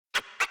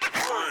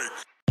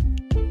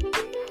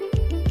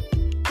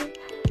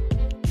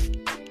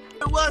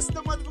What's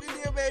the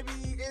motherfucking deal, baby?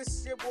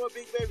 It's your boy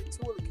Big Baby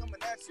Toolie coming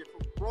at you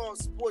from Raw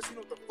Sports. You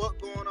know what the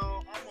fuck going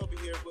on? I'm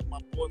over here with my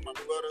boy, my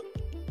brother,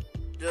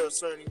 Daryl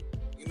Cerny.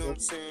 You know what I'm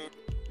saying?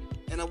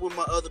 And I'm with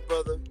my other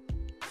brother,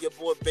 your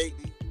boy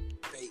Beatty.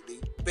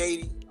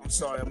 I'm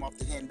sorry, I'm off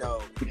the hen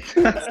dog.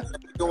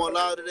 Going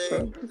live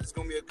today. It's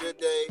gonna be a good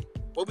day.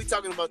 What we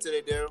talking about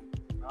today, Daryl?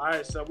 All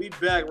right, so we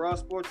back. Raw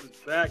Sports is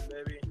back,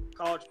 baby.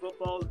 College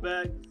football is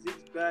back.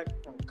 Zeke's back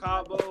from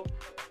Cabo,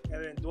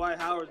 and then Dwight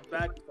Howard's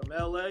back from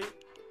LA,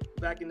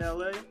 back in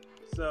LA.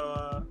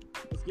 So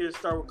let's get it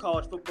started with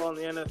college football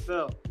in the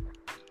NFL.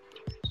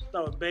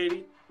 Start with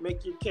Beatty.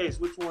 Make your case.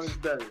 Which one is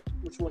better?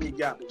 Which one you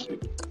got, baby?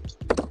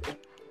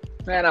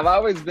 Man, I've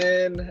always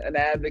been an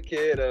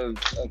advocate of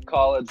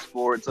college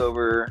sports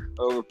over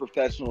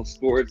professional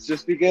sports,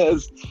 just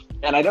because.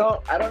 And I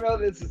don't know if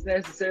this is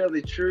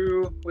necessarily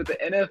true with the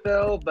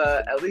NFL,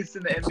 but at least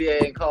in the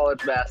NBA and college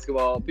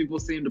basketball, people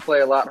seem to play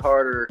a lot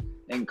harder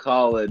in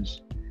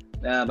college.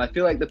 I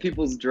feel like the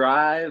people's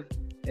drive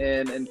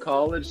in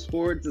college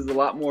sports is a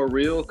lot more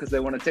real because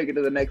they want to take it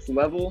to the next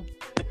level.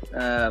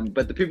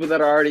 But the people that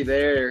are already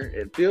there,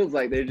 it feels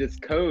like they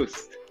just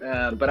coast.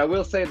 But I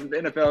will say that the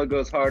NFL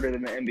goes harder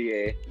than the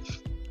NBA.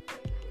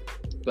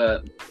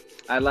 But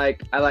I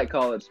like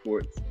college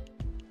sports.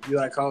 You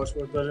like college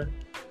sports better?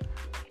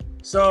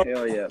 So,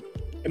 hell yeah.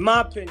 In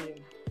my opinion,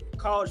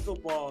 college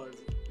football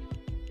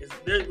is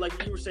there,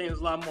 like you were saying,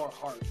 there's a lot more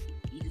heart.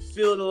 You can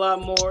feel it a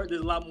lot more.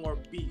 There's a lot more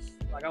beef.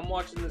 Like I'm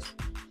watching this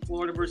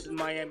Florida versus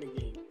Miami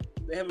game.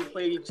 They haven't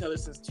played each other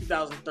since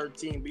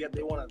 2013, but yet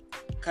they want to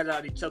cut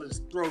out each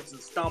other's throats and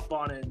stomp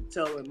on it and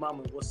tell their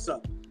mama what's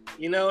up.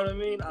 You know what I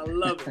mean? I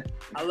love it.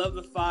 I love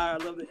the fire.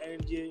 I love the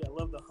energy. I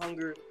love the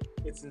hunger.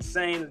 It's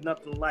insane. There's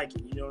nothing like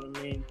it. You know what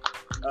I mean?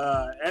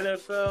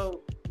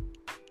 NFL,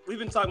 we've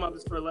been talking about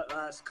this for the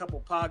last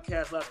couple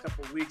podcasts, last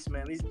couple of weeks,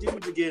 man. These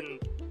dudes are they're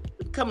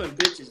becoming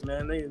bitches,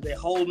 man. They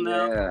holding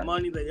out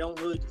money they don't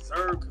really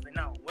deserve because they're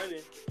not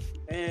winning.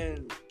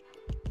 And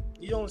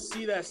you don't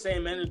see that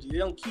same energy. They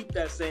don't keep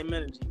that same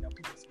energy. You know,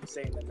 people be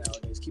saying that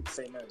nowadays, keep the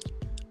same energy.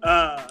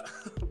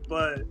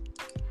 But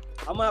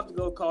I'm gonna have to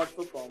go with college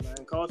football,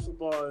 man. College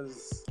football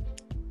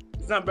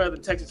it's not better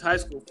than Texas high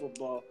school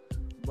football,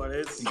 but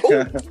it's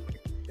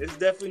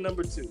definitely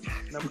number two.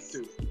 Number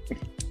two.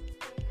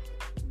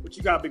 What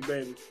you got, Big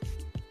Baby?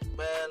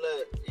 Man,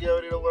 look, you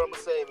already know what I'm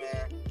gonna say,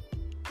 man.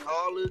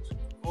 College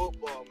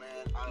football,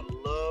 man. I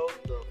love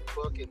the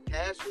fucking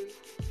passion.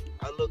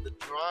 I love the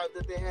drive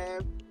that they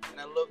have, and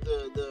I love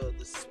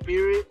the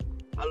spirit.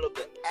 I love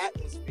the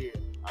atmosphere.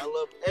 I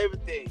love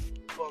everything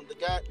from the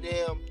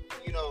goddamn,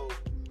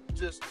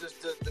 just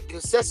the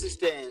concession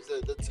stands,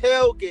 the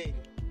tailgating,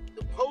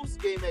 the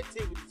post-game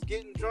activities,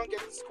 getting drunk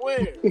at the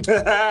square.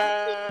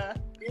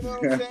 You know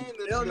what I'm saying?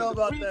 They don't know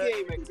about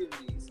pre-game that.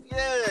 activities.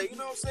 Yeah, you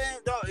know what I'm saying?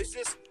 Dog, it's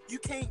just, you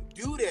can't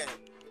do that.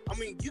 I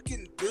mean, you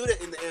can do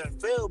that in the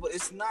NFL, but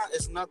it's not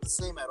the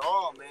same at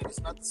all, man.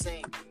 It's not the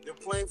same. They're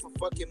playing for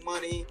fucking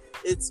money.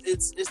 It's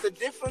the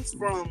difference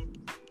from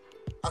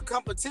a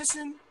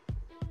competition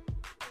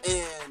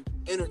and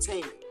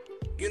entertainment.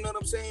 You know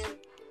what I'm saying?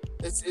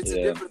 It's a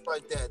difference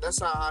like that.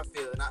 That's how I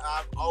feel. And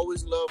I've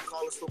always loved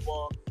college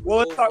football.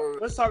 Well,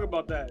 let's talk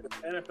about that.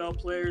 NFL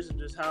players and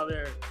just how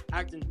they're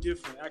acting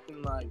different,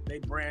 acting like they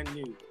brand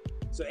new.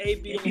 So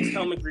AB and his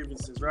helmet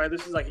grievances, right?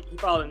 This is like he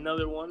filed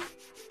another one.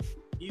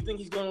 Do you think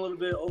he's going a little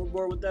bit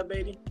overboard with that,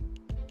 Beatty?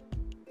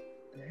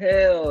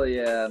 Hell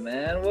yeah,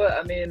 man. What?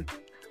 I mean,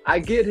 I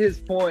get his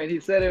point. He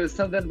said it was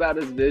something about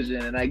his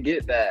vision, and I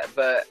get that.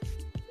 But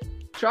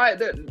try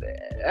it.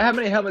 How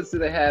many helmets do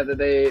they have that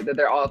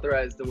they're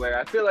authorized to wear?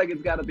 I feel like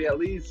it's got to be at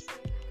least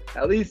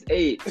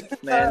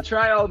 8, man.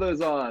 Try all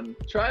those on.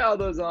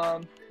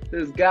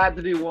 There's got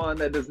to be one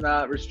that does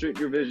not restrict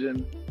your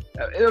vision.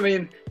 I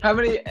mean, how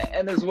many?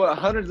 And there's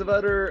hundreds of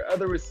other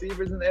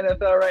receivers in the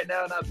NFL right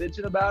now not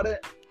bitching about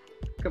it.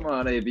 Come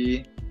on,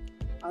 AB.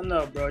 I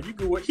know, bro. He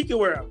could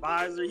wear a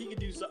visor. He could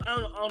do something. I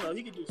don't know.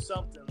 He could do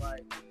something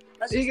like.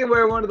 He could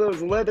wear one of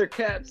those leather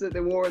caps that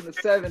they wore in the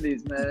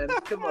 70s, man.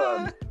 Come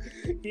on.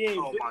 He ain't.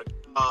 Oh my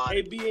God.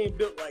 AB ain't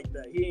built like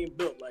that. He ain't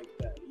built like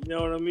that. You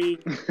know what I mean?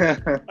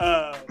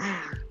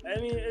 I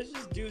mean, it's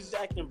just dudes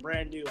acting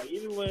brand new. Like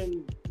even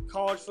when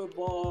college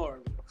football or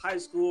high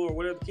school or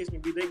whatever the case may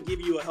be, they give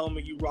you a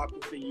helmet, you rock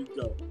with it, you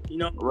go. You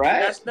know,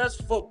 right? That's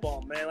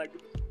football, man. Like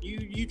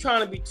you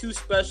trying to be too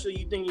special.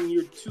 You thinking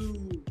you're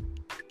too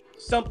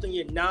something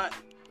you're not.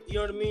 You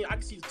know what I mean? I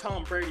can see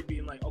Tom Brady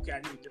being like, okay, I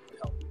need a different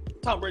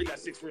helmet. Tom Brady got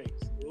 6 rings.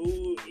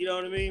 Ooh, you know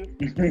what I mean?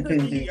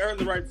 He earned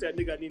the right to that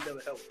nigga. I need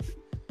another helmet.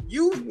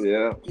 You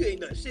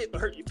ain't done shit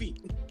but hurt your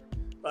feet.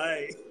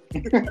 Like,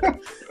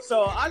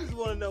 so I just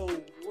want to know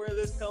where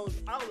this comes.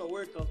 I don't know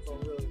where it comes from,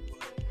 really,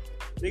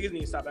 but niggas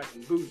need to stop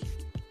acting bougie.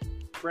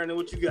 Brandon,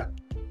 what you got?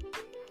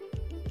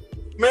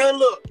 Man,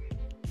 look,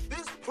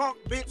 this punk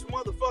bitch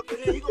motherfucker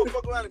here, you gonna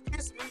fuck around and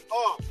piss me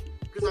off.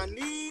 Because I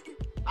need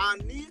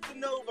to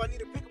know if I need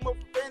to pick him up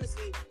for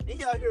fantasy. And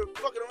he out here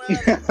fucking around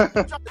and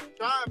trying to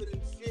drive it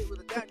and shit with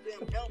a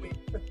goddamn helmet.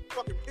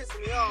 Fucking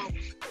me off,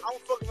 I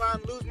don't fuck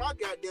around and lose my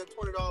goddamn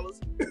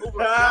 $20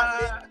 over a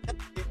goddamn.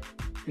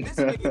 And this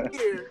nigga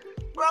here,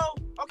 bro.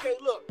 Okay,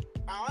 look,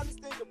 I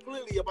understand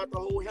completely about the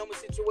whole helmet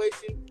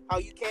situation, how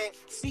you can't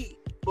see,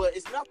 but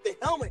it's not the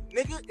helmet,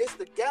 nigga. It's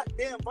the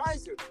goddamn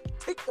visor.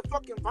 Take the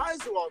fucking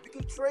visor off. You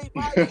can trade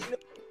visors. You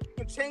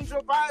can change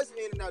your visor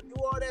and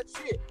do all that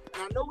shit.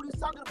 And I know what he's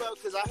talking about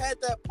because I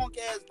had that punk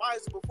ass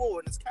visor before,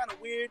 and it's kind of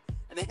weird.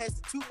 And it has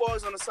the 2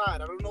 bars on the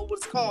side. I don't know what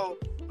it's called,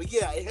 but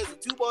yeah, it has the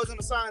 2 bars on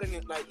the side, and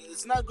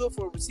it's not good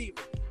for a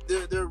receiver.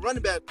 The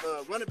running back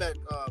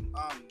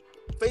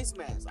face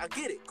mask. I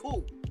get it,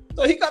 cool.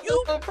 So he got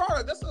the wrong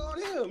product. That's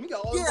on him. He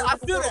got all I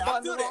feel that.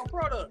 wrong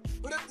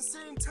product. But at the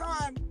same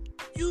time,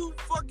 you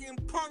fucking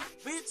punk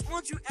bitch, why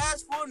don't you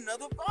ask for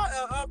another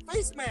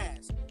face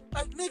mask?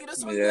 Like, nigga,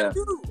 that's what you gotta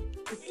do.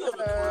 You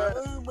gotta,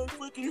 oh, my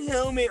fucking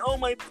helmet. Oh,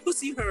 my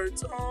pussy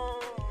hurts. Oh,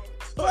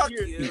 fuck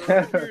you.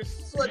 You're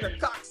sweating the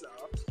cocks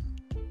off.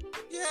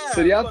 Yeah.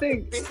 So do y'all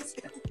think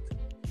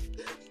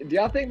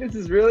this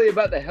is really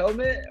about the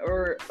helmet,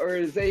 or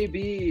is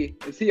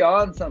he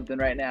on something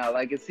right now?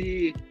 Like, has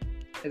he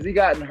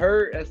gotten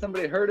hurt? Has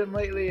somebody hurt him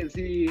lately?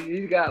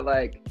 He got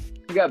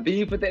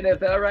beef with the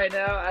NFL right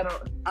now?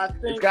 I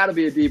think it's got to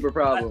be a deeper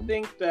problem. I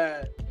think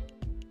that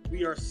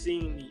we are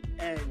seeing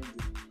the end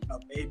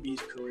of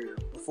AB's career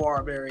before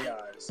our very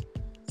eyes.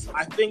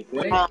 I think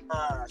when I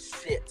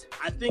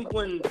think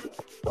when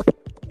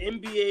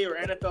NBA or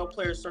NFL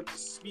players start to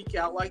speak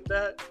out like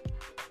that,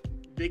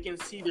 they can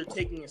see they're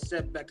taking a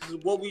step back. Because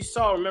what we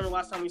saw, remember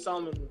last time we saw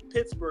him in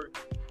Pittsburgh,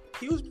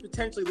 he was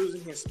potentially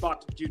losing his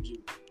spot to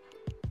Juju.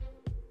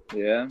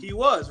 Yeah. He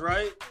was,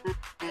 right?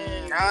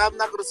 And I'm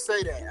not going to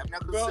say that.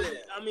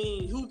 I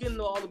mean, who's getting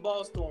all the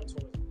balls thrown to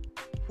him?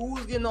 Who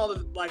was getting all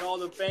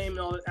the fame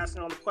and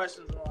asking all the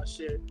questions and all that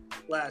shit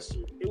last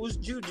year? It was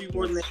Juju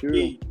more than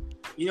AB.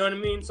 You know what I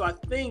mean? So I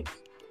think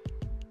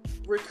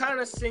we're kind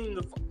of seeing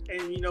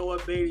and you know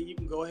what, baby, you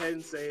can go ahead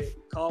and say it.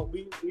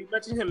 We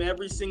mention him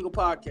every single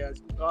podcast.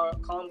 You can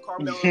call him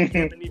Carmelo if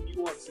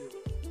you want to.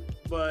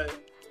 But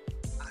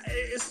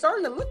it's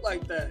starting to look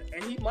like that.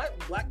 And he might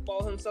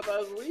blackball himself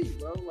out of the league,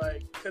 bro.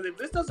 Like, because if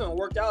this doesn't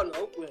work out in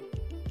Oakland,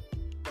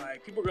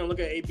 like, people are going to look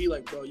at AB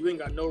like, bro, you ain't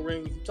got no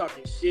rings. You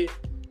talking shit.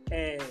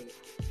 And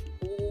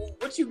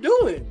what you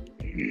doing?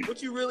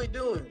 What you really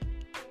doing?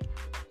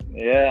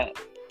 Yeah.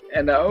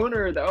 And the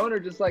owner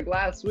just like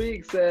last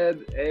week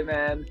said, hey,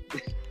 man,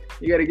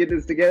 you got to get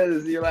this together.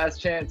 This is your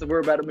last chance, and we're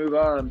about to move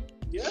on.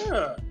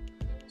 Yeah.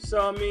 So,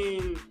 I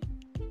mean,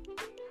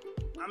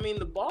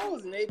 the ball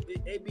is in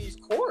AB's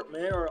court,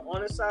 man, or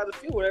on his side of the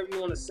field, whatever you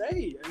want to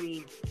say. I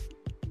mean,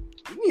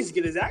 he needs to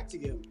get his act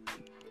together.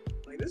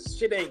 Like, this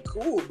shit ain't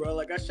cool, bro.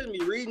 Like, I shouldn't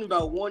be reading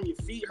about your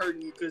feet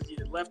hurting you because you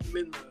left them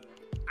in the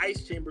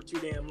ice chamber too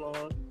damn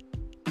long.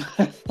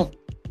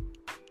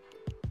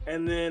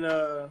 And then,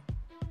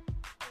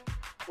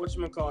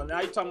 whatchamacallit?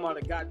 Now you're talking about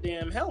a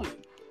goddamn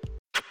helmet.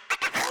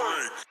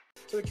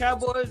 So the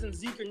Cowboys and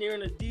Zeke are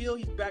nearing a deal.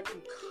 He's back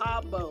from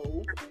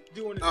Cabo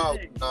doing his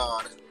thing. Oh,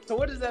 God. So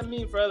what does that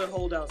mean for other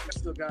holdouts we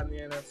still got in the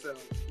NFL?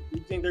 Do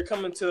you think they're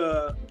coming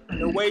to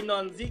they're waiting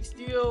on Zeke's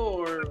deal,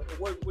 or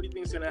what do you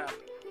think is going to happen?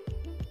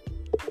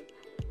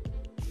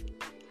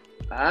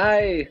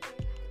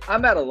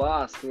 I'm at a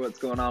loss for what's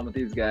going on with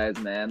these guys,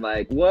 man.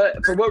 Like,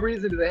 for what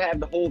reason do they have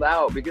to hold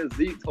out? Because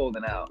Zeke's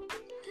holding out.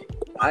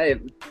 I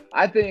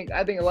think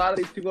a lot of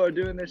these people are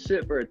doing this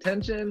shit for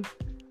attention.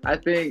 I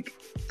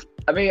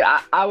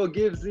will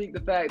give Zeke the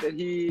fact that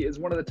he is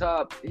one of the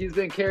top. He's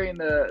been carrying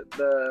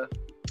the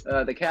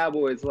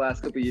Cowboys the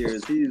last couple of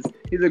years. He's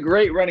a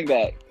great running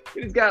back.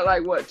 He's got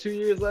 2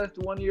 years left,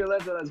 1 year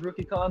left on his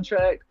rookie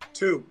contract.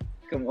 2.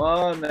 Come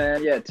on,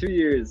 man. Yeah, 2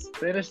 years.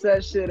 Finish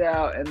that shit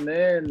out and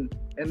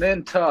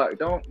then talk.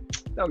 Don't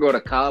go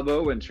to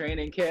Cabo when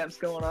training camp's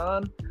going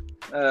on.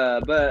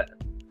 But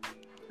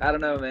I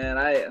don't know, man.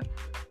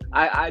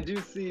 I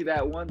do see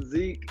that once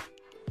Zeke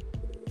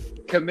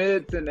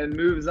commits and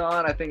moves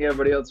on, I think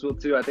everybody else will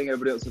too. I think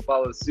everybody else will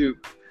follow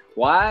suit.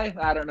 Why?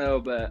 I don't know,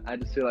 but I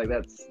just feel like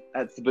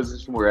that's the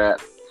position we're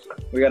at.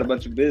 We got a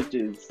bunch of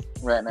bitches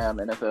right now in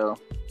the NFL.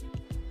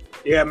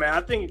 Yeah, man.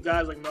 I think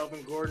guys like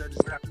Melvin Gordon are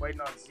just not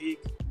waiting on Zeke,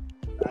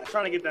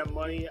 trying to get that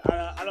money.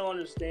 I don't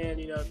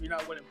understand, if you're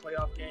not winning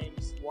playoff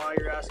games, why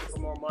you're asking for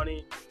more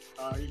money.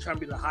 You're trying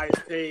to be the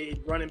highest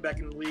paid running back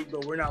in the league,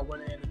 but we're not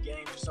winning any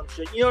games or some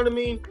shit. You know what I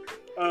mean?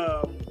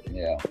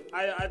 Yeah.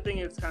 I think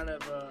it's kind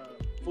of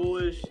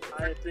foolish.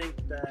 I think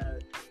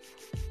that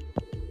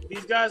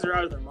these guys are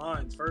out of their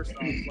minds, first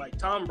off. Like,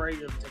 Tom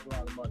Brady doesn't take a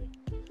lot of money.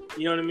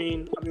 You know what I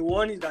mean?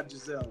 One, he's got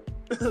Giselle.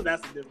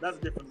 that's a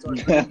different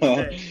story.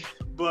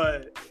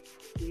 But,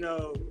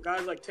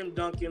 guys like Tim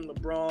Duncan,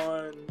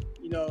 LeBron,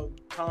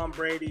 Tom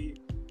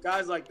Brady,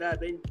 guys like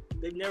that, they've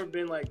never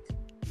been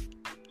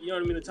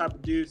the type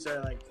of dudes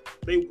that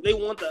they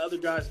want the other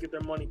guys to get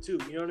their money too.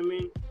 You know what I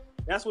mean?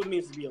 That's what it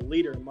means to be a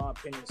leader, in my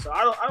opinion. So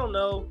I don't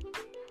know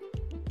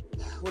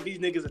what these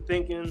niggas are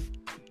thinking,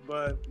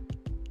 but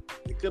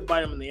it could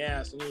bite them in the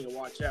ass, and you need to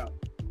watch out.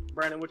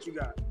 Brandon, what you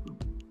got?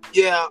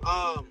 Yeah,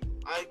 I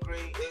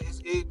agree.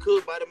 It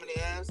could bite them in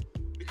the ass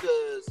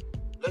because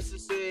let's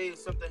just say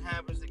something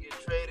happens to get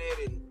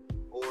traded,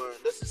 or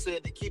let's just say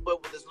they keep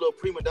up with this little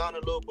prima donna,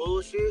 little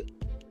bullshit.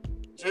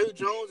 Jerry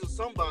Jones or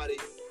somebody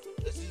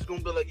is just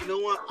gonna be like, you know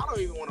what? I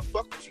don't even want to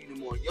fuck with you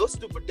anymore. Your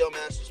stupid dumb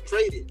ass is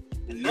traded,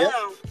 and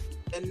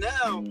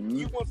now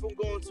you went from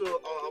going to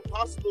a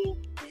possible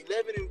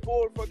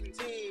 11-4 fucking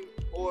team,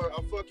 or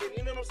a fucking,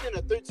 you know what I'm saying,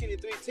 a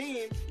 13-3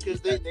 team,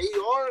 because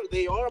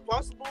they are a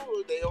possible,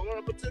 or they are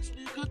a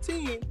potentially good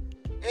team,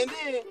 and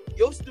then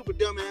your stupid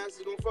dumb ass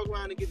is gonna fuck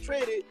around and get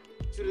traded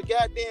to the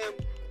goddamn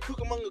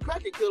Cucamonga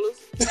Cracker Killers.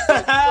 You know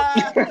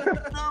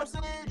what I'm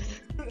saying?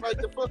 Like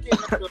the fucking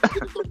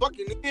the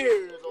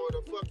Buccaneers, or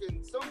the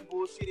fucking some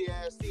bullshitty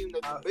ass team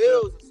like the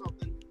Bills or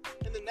something.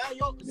 And then now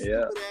your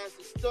stupid ass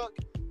is stuck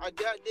a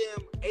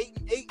goddamn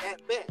 8-8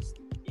 at best.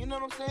 You know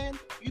what I'm saying?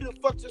 You done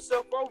fucked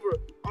yourself over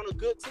on a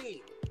good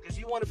team because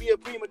you want to be a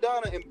prima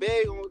donna and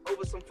beg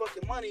over some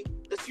fucking money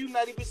that you're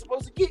not even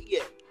supposed to get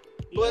yet.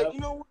 But you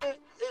know what?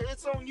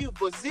 It's on you.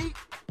 But Zeke,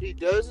 he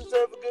does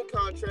deserve a good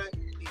contract.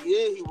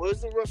 He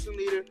was the rushing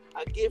leader.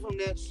 I give him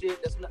that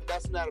shit.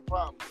 That's not a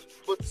problem.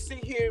 But to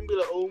sit here and be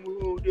like, oh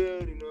my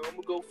dad, you know, I'm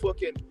gonna go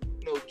fucking,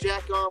 you know,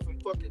 jack off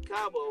and fucking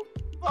Cabo.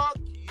 Fuck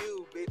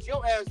you, bitch.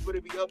 Your ass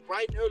better be up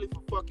bright and early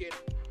for fucking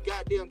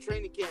goddamn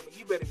training camp, and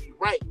you better be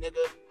right, nigga.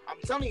 I'm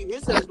telling you,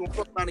 his ass gonna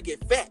fuck around and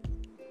get fat.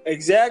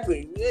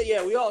 Exactly.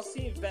 Yeah, we all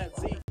seen fat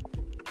Zeke.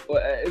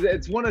 Well,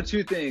 it's one of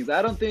two things.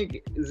 I don't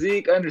think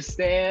Zeke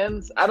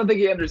understands. I don't think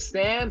he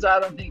understands. I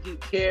don't think he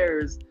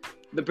cares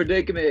the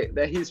predicament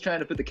that he's trying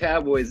to put the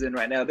Cowboys in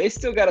right now. They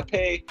still got to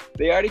pay.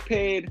 They already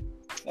paid,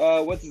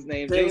 what's his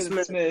name?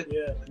 Jason Smith.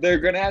 Yeah. They're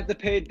going to have to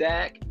pay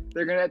Dak.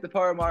 They're going to have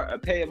to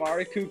pay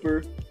Amari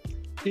Cooper.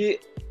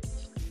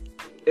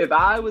 If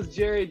I was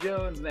Jerry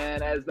Jones,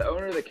 man, as the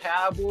owner of the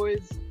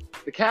Cowboys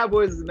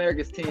is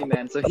America's team,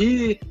 man. So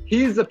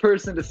he's the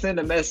person to send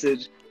a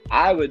message.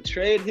 I would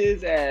trade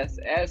his ass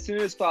as soon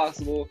as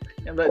possible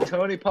and let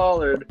Tony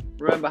Pollard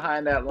run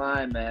behind that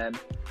line, man.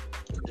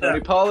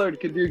 Tony Pollard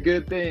could do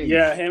good things.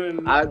 Yeah, him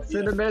and I'd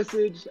send a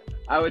message.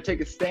 I would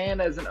take a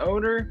stand as an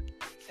owner,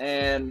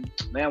 and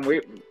man,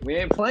 we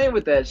ain't playing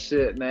with that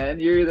shit, man.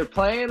 You're either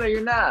playing or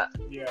you're not.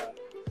 Yeah.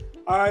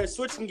 All right,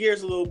 switching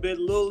gears a little bit.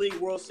 Little League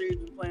World Series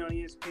been playing on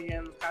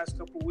ESPN the past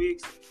couple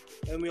weeks,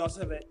 and we also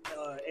have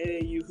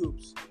AAU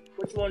hoops.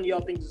 Which one do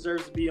y'all think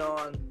deserves to be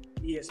on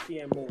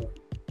ESPN more?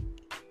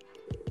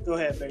 Go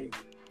ahead, baby.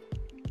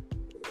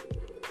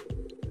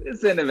 This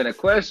isn't even a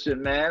question,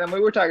 man. I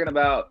mean, we're talking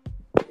about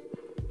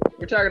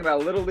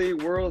Little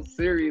League World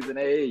Series and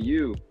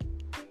AAU.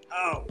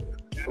 Oh.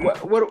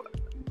 What?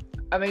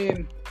 I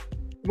mean,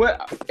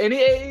 what? Any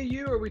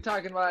AAU? Or are we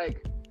talking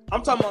like?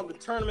 I'm talking about the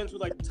tournaments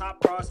with like the top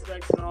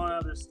prospects and all that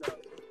other stuff.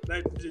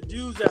 Like the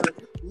dudes that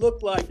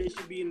look like they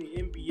should be in the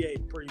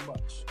NBA, pretty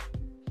much.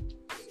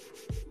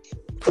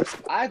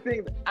 I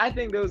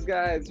think those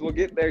guys will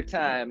get their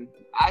time.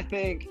 I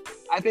think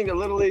the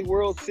Little League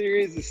World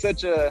Series is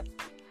such an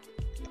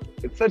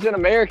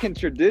American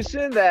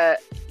tradition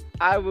that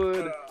I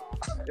would,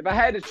 if I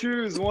had to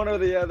choose one or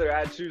the other,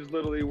 I'd choose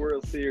Little League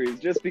World Series,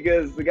 just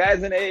because the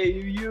guys in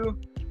AAU,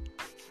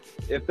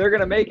 if they're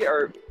gonna make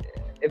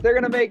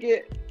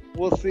it,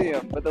 we'll see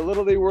them. But the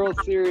Little League World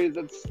Series,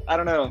 I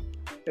don't know,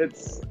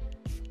 it's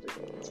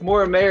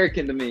more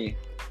American to me.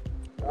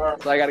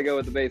 So I got to go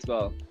with the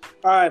baseball.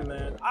 All right,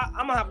 man.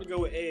 I'm gonna have to go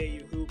with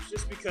AAU hoops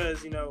just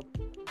because, you know,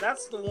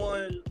 that's the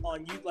one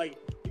on you, like,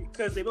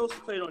 because they mostly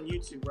played on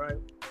YouTube, right?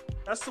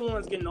 That's the one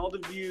that's getting all the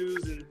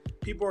views and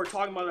people are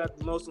talking about that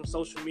the most on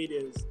social media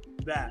is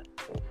that.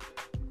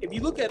 If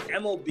you look at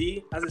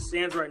MLB as it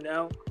stands right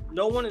now,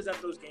 no one is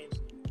at those games.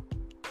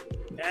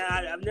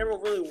 And I've never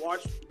really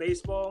watched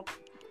baseball,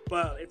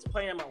 but it's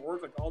playing at my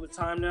work like all the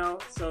time now.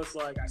 So it's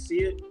like I see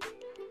it.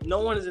 No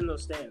one is in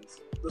those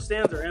stands. Those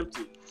stands are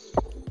empty.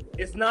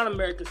 It's not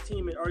America's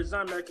team, or it's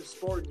not America's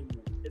sport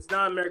anymore. It's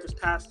not America's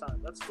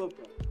pastime. That's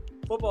football.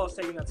 Football is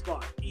taking that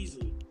spot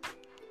easily.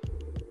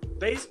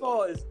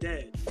 Baseball is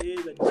dead. It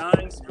is a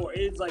dying sport.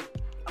 It's like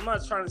I'm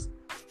not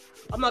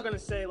gonna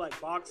say like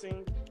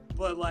boxing,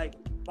 but like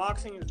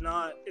boxing is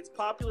not. It's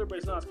popular, but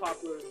it's not as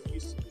popular as it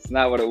used to be. It's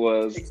not what it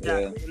was.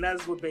 Exactly, yeah. And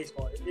that's what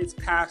baseball is. It's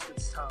past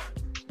its time.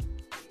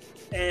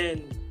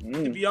 And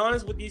to be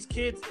honest, with these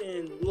kids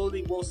in Little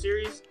League World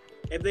Series,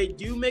 if they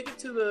do make it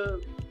to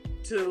the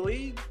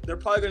league, they're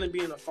probably going to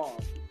be in a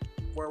farm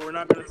where we're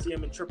not going to see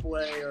them in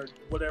AAA or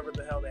whatever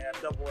the hell they have,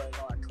 AA and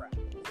all that crap.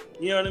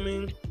 You know what I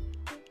mean?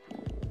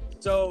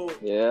 So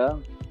yeah.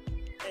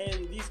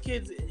 And these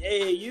kids in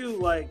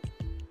AAU, like,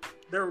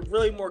 they're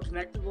really more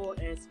connectable,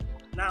 and it's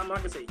not, I'm not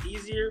going to say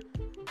easier,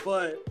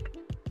 but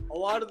a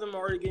lot of them are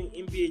already getting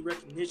NBA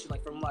recognition,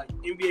 like from like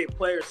NBA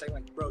players saying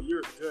like, bro,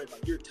 you're good,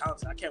 like you're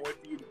talented. I can't wait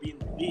for you to be in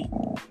the league.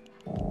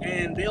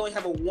 And they only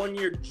have a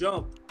 1-year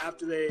jump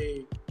after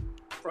they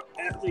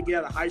get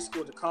out of high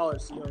school to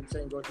college, you know what I'm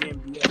saying, go to the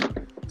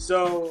NBA.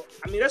 So,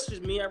 I mean, that's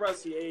just me. I'd rather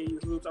see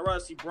AAU hoops. I'd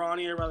rather see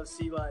Bronny. I'd rather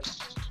see, like,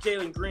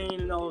 Jalen Green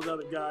and all those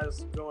other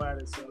guys go at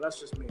it. So, that's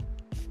just me.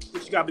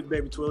 What you got, Big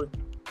Baby Twilly?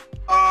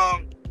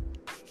 I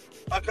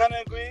kind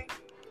of agree.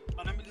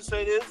 But let me just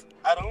say this.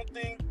 I don't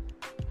think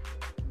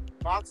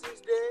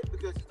boxing's dead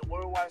because it's a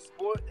worldwide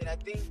sport, and I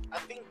think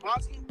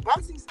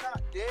boxing's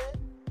not dead.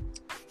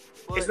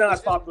 But It's not as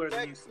just popular the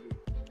as it fact- used to be.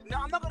 No,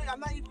 I'm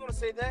not even gonna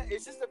say that.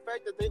 It's just the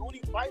fact that they only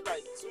fight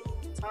like 2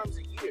 times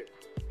a year.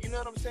 You know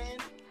what I'm saying?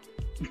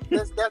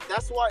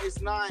 That's why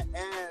it's not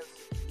as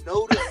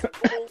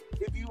noticeable,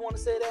 if you want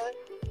to say that.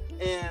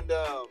 And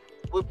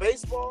with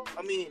baseball,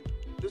 I mean,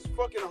 there's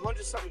fucking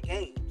 100-something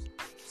games,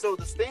 so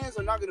the stands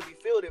are not gonna be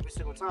filled every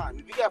single time.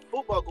 If you got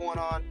football going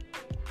on,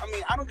 I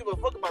mean, I don't give a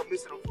fuck about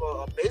missing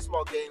a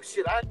baseball game.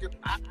 Shit, I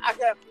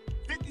have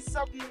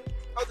 50-something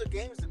other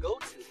games to go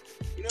to.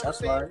 You know what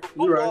That's I'm saying? right.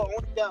 For You're football, right.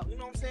 only got, you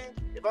know what I'm saying?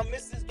 If I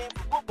miss this game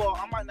for football,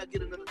 I might not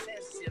get another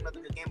chance to see another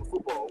good game of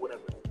football or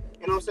whatever.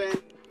 You know what I'm saying?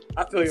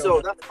 I feel you. So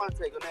on that. that's my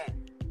take on that.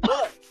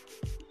 But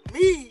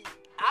me,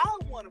 I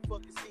want to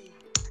fucking see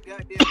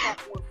goddamn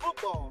popcorn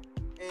football,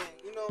 and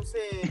you know what I'm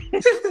saying?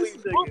 Literally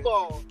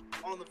football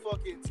on the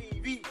fucking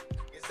TV,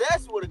 because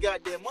that's where the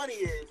goddamn money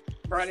is.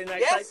 Friday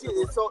night That Tights shit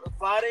or is so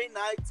Friday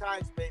night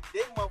tights, baby. They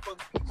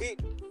motherfuckers be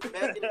hitting.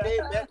 Back in the day,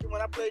 back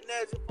when I played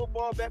national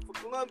football back for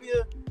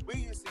Columbia, we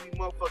used to be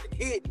motherfucking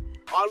hitting.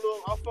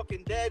 Our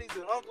fucking daddies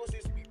and uncles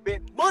used to be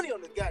betting money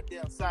on the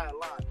goddamn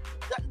sideline.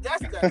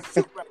 That's that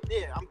shit right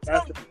there. I'm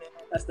telling you, man.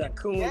 That's that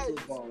cool That is-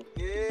 football.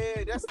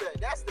 Yeah, that's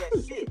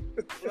that shit.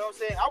 You know what I'm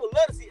saying? I would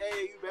love to see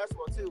AAU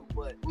basketball too,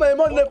 but Man,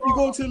 my nephew Football.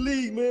 going to the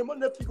league, man. My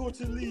nephew going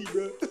to the league,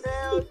 bro.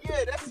 hell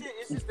yeah, that shit.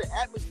 It's just the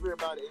atmosphere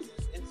about it.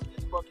 It's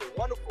fucking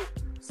wonderful.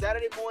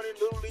 Saturday morning,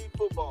 Little League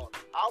football.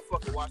 I'll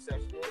fucking watch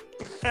that shit.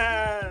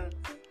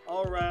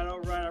 all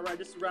right.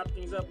 Just to wrap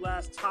things up,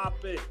 last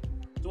topic.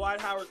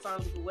 Dwight Howard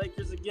signs with the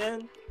Lakers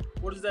again.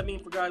 What does that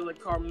mean for guys like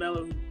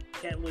Carmelo who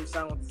can't really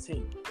sign with the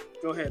team?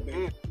 Go ahead,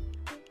 baby.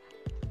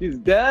 He's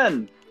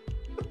done.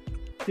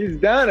 He's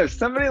done. If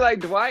somebody like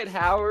Dwight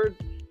Howard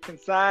can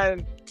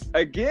sign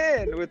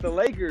again with the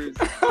Lakers,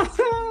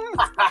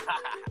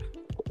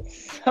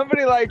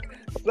 somebody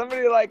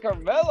like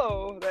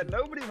Carmelo that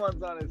nobody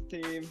wants on his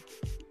team,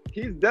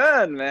 he's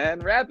done, man.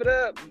 Wrap it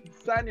up.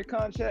 Sign your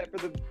contract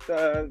for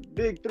the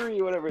Big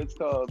Three, whatever it's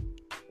called.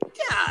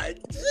 God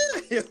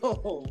damn.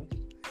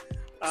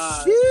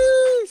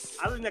 Sheesh.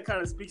 I think that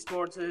kind of speaks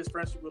more to his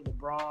friendship with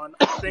LeBron.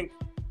 I think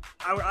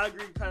I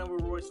agree kind of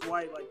with Royce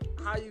White. Like,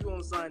 how you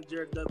going to sign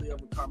Jared Dudley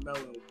over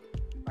Carmelo?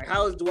 Like,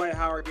 how is Dwight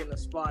Howard getting a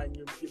spot and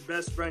your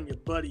best friend, your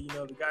buddy, you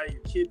know, the guy your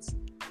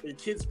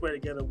kids play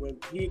together with,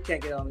 you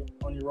can't get on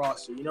your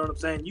roster. You know what I'm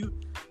saying? You're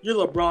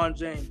LeBron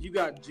James. You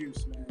got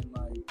juice, man.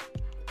 Like,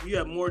 you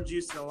have more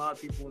juice than a lot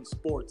of people in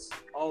sports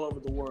all over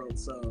the world.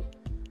 So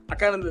I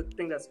kind of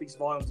think that speaks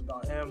volumes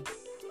about him.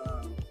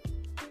 I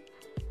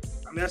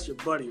mean, that's your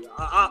buddy.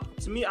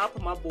 To me, I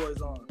put my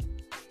boys on.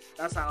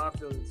 That's how I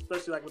feel,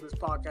 especially like with this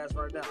podcast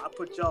right now. I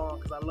put y'all on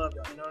because I love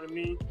y'all. You know what I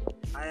mean?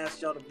 I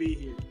asked y'all to be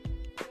here.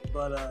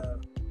 But,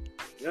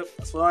 yep,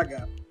 that's what I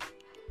got.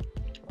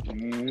 Let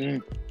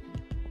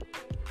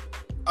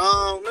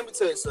me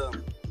tell you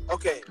something.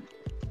 Okay,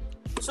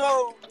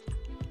 so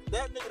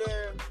that nigga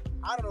there,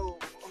 I don't know.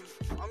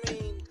 I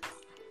mean,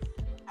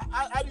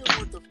 I didn't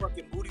want the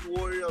fucking booty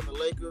warrior on the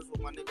Lakers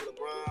with my nigga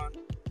LeBron,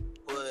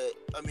 but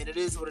I mean, it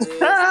is what it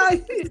is.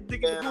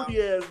 Nigga,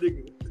 booty ass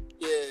nigga.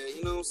 Yeah,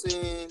 you know what I'm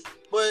saying?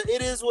 But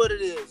it is what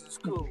it is. It's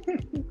cool.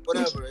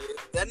 Whatever.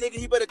 That nigga,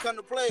 he better come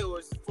to play or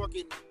it's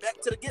fucking back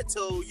to the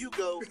ghetto. You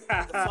go.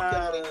 Get the fuck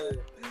out of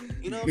here.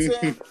 You know what I'm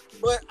saying?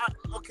 But,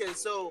 okay,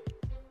 so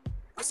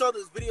I saw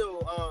this video.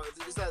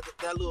 It's that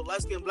little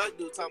light-skinned black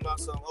dude talking about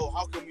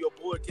how come your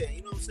boy can't?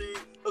 You know what I'm saying?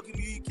 How come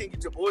you can't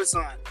get your boy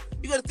signed?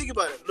 You got to think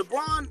about it.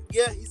 LeBron,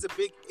 yeah, he's a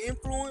big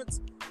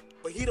influence,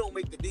 but he don't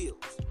make the deals.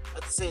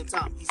 At the same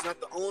time, he's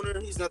not the owner.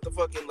 He's not the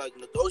fucking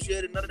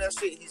negotiator. None of that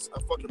shit. He's a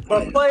fucking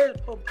player.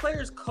 But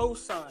players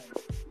co-sign.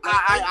 Like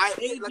I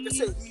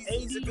said,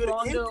 he's a good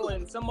Rondo influence.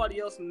 and somebody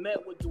else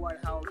met with Dwight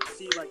Howard to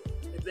see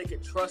if they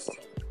could trust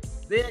him.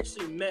 They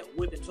actually met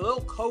with him, so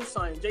they'll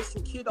co-sign.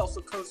 Jason Kidd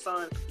also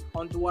co-signed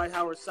on Dwight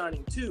Howard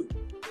signing too.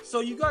 So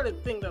you got to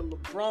think that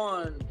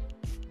LeBron,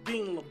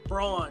 being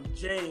LeBron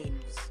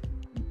James.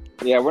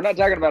 Yeah, we're not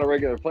talking about a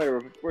regular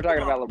player. We're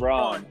talking about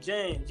LeBron.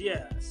 James,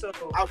 yeah. So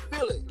I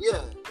feel it,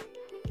 yeah.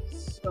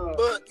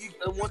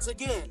 But once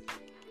again,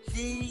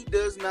 he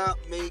does not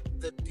make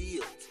the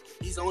deals.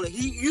 He's on it.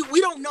 We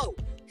don't know.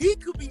 He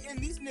could be in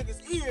these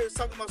niggas' ears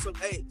talking about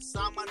hey,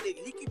 sign my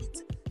nigga. He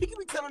could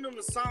be telling them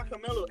to sign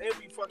Carmelo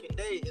every fucking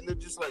day, and they're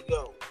just like,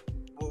 yo,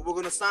 we're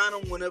gonna sign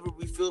him whenever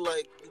we feel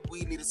like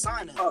we need to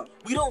sign him.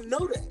 We don't know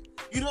that.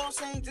 You know what I'm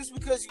saying? Just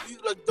because you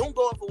don't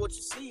go off of what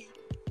you see.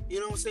 You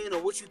know what I'm saying?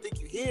 Or what you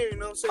think you hear, you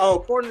know what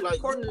I'm saying?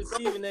 According to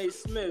Stephen A.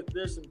 Smith,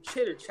 there's some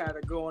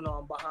chitter-chatter going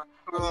on behind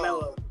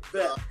Carmelo.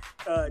 That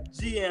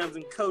GMs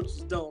and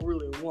coaches don't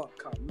really want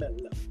Carmelo.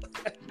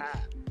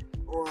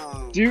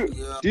 Do you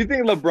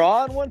think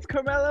LeBron wants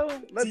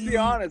Carmelo? Let's be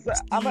honest.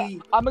 I'm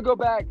gonna go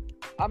back.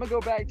 I'm gonna go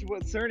back to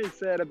what Cerny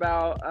said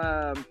about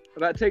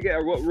taking,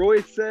 or what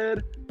Roy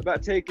said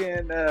about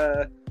taking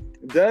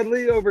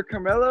Dudley over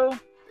Carmelo.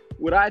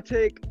 Would I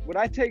take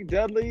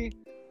Dudley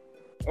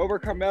over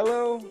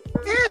Carmelo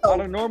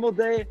on a normal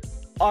day?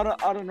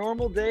 on a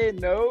normal day,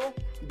 no.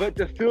 But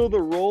to fill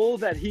the role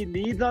that he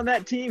needs on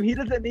that team, he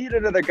doesn't need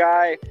another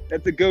guy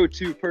that's a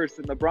go-to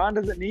person. LeBron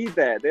doesn't need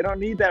that. They don't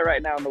need that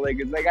right now in the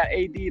Lakers. They got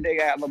AD, they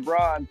got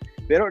LeBron.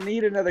 They don't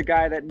need another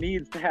guy that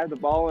needs to have the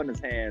ball in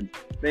his hands.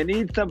 They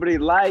need somebody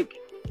like,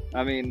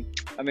 I mean,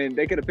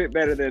 they could have picked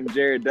better than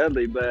Jared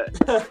Dudley, but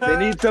they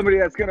need somebody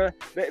that's gonna.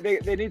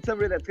 They need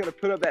somebody that's gonna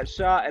put up that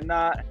shot and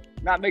not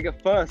make a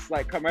fuss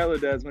like Carmelo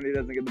does when he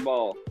doesn't get the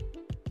ball.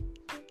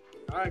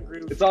 I agree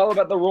with you. It's all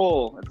about the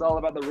role. It's all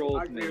about the role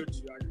I to agree me.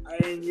 with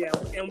you.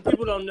 And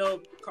people don't know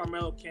if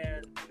Carmelo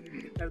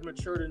has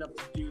matured enough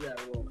to do that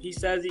role. He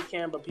says he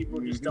can, but people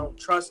just don't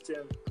trust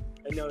him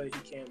and know that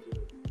he can do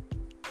it.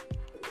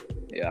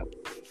 Yeah.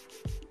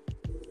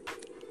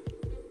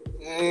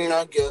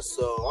 I guess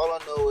so. All I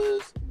know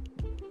is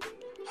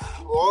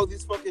all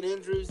these fucking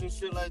injuries and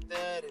shit like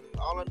that, and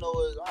all I know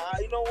is,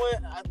 you know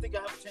what? I think I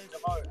have to change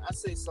of heart. I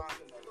say sign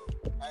Carmelo.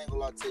 I ain't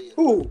gonna lie to you.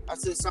 Who? I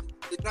said sign.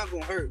 It's not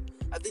gonna hurt.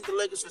 I think the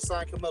Lakers should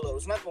sign Carmelo.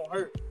 It's not gonna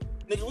hurt.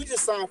 Nigga, we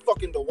just signed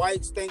fucking the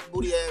white stank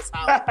booty ass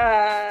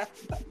Howard.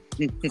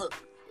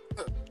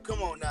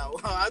 Come on now.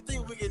 I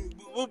think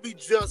we'll be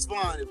just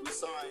fine if we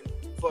sign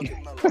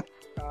fucking Melo.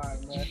 All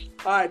right, man.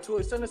 All right,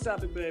 Toy, send us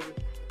out, baby.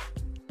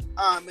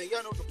 All right, man.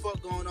 Y'all know what the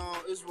fuck going on.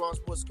 It's Raw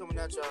Sports coming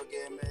at y'all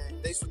again,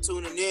 man. Thanks for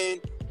tuning in.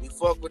 We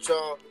fuck with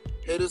y'all.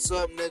 Hit us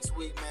up next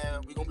week,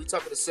 man. We gonna be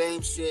talking the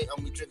same shit. I'm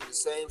gonna be drinking the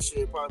same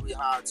shit. Probably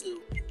high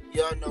too.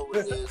 Y'all know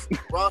what it is.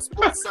 Raw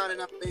Sports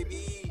signing up,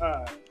 baby. All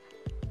right.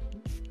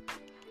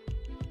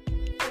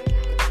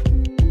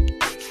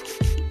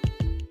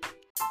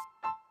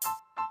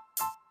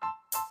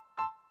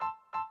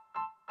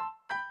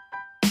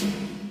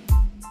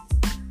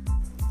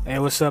 Hey,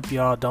 what's up,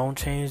 y'all? Don't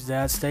change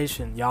that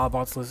station. Y'all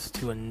about to listen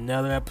to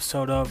another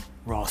episode of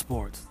Raw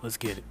Sports. Let's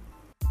get it.